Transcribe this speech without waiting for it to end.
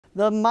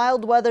The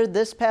mild weather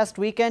this past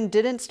weekend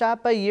didn't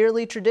stop a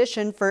yearly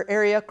tradition for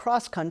area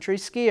cross-country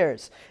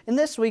skiers. In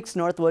this week's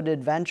Northwood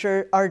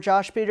adventure, our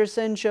Josh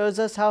Peterson shows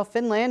us how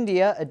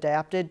Finlandia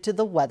adapted to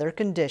the weather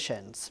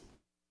conditions.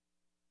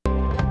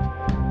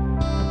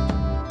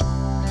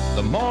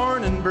 The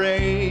morning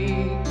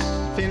breaks,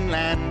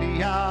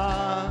 Finlandia.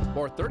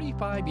 For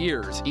 35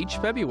 years, each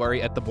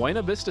February at the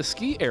Buena Vista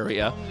Ski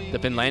Area, the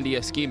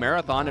Finlandia Ski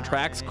Marathon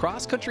attracts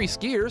cross-country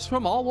skiers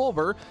from all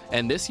over,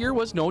 and this year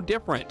was no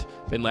different.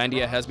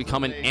 Finlandia has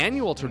become an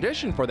annual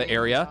tradition for the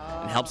area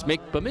and helps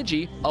make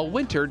Bemidji a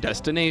winter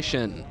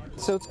destination.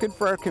 So it's good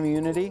for our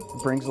community.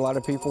 It brings a lot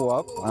of people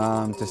up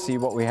to see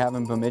what we have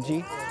in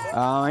Bemidji.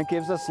 It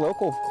gives us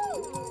local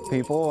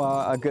people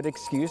a good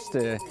excuse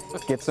to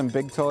get some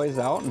big toys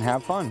out and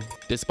have fun.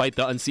 Despite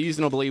the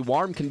unseasonably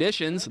warm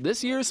conditions,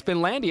 this year's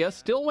Finlandia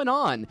still went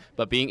on,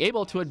 but being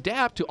able to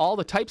adapt to all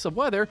the types of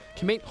weather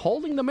can make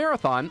holding the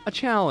marathon a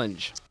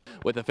challenge.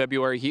 With the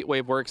February heat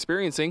wave we're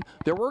experiencing,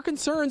 there were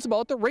concerns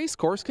about the race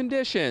course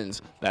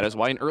conditions. That is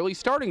why an early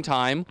starting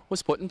time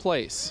was put in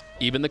place.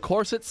 Even the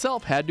course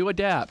itself had to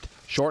adapt.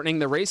 Shortening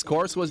the race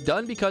course was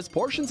done because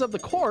portions of the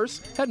course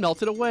had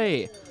melted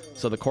away.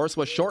 So the course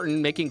was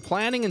shortened, making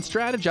planning and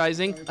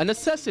strategizing a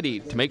necessity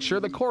to make sure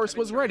the course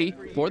was ready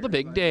for the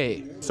big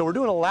day. So we're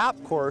doing a lap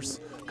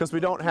course because we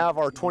don't have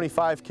our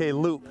 25K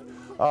loop.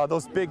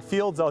 Those big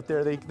fields out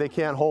there, they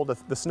can't hold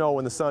the snow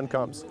when the sun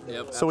comes.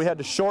 Yep. So we had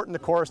to shorten the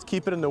course,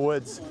 keep it in the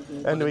woods,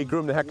 and we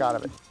groomed the heck out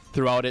of it.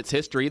 Throughout its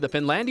history, the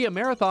Finlandia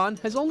Marathon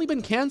has only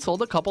been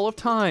canceled a couple of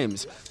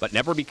times, but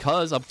never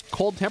because of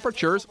cold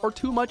temperatures or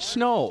too much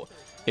snow.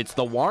 It's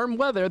the warm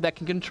weather that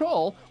can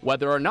control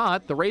whether or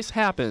not the race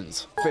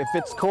happens. If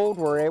it's cold,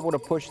 we're able to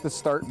push the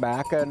start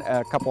back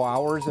a couple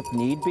hours if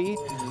need be,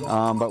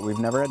 but we've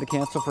never had to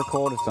cancel for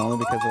cold. It's only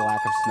because of the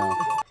lack of snow.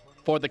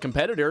 For the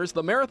competitors,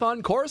 the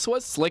marathon course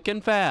was slick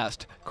and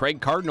fast.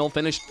 Craig Cardinal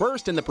finished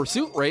first in the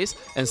pursuit race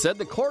and said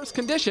the course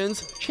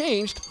conditions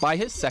changed by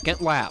his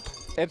second lap.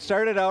 It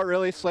started out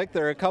really slick.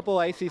 There were a couple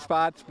icy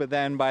spots, but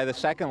then by the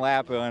second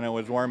lap, when it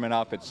was warming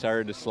up, it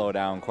started to slow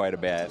down quite a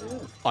bit.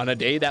 On a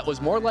day that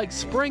was more like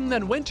spring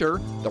than winter,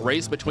 the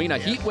race between a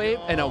heat wave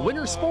and a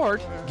winter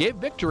sport gave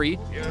victory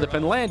to the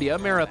Finlandia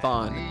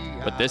Marathon.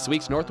 But this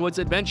week's Northwoods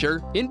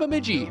adventure in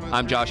Bemidji,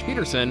 I'm Josh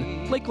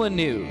Peterson, Lakeland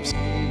News.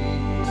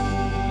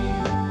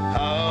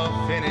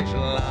 Finish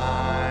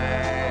line.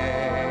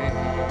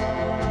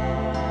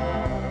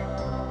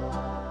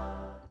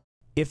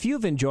 If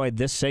you've enjoyed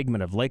this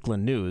segment of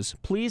Lakeland News,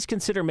 please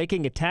consider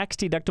making a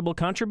tax-deductible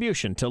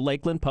contribution to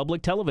Lakeland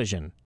Public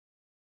Television.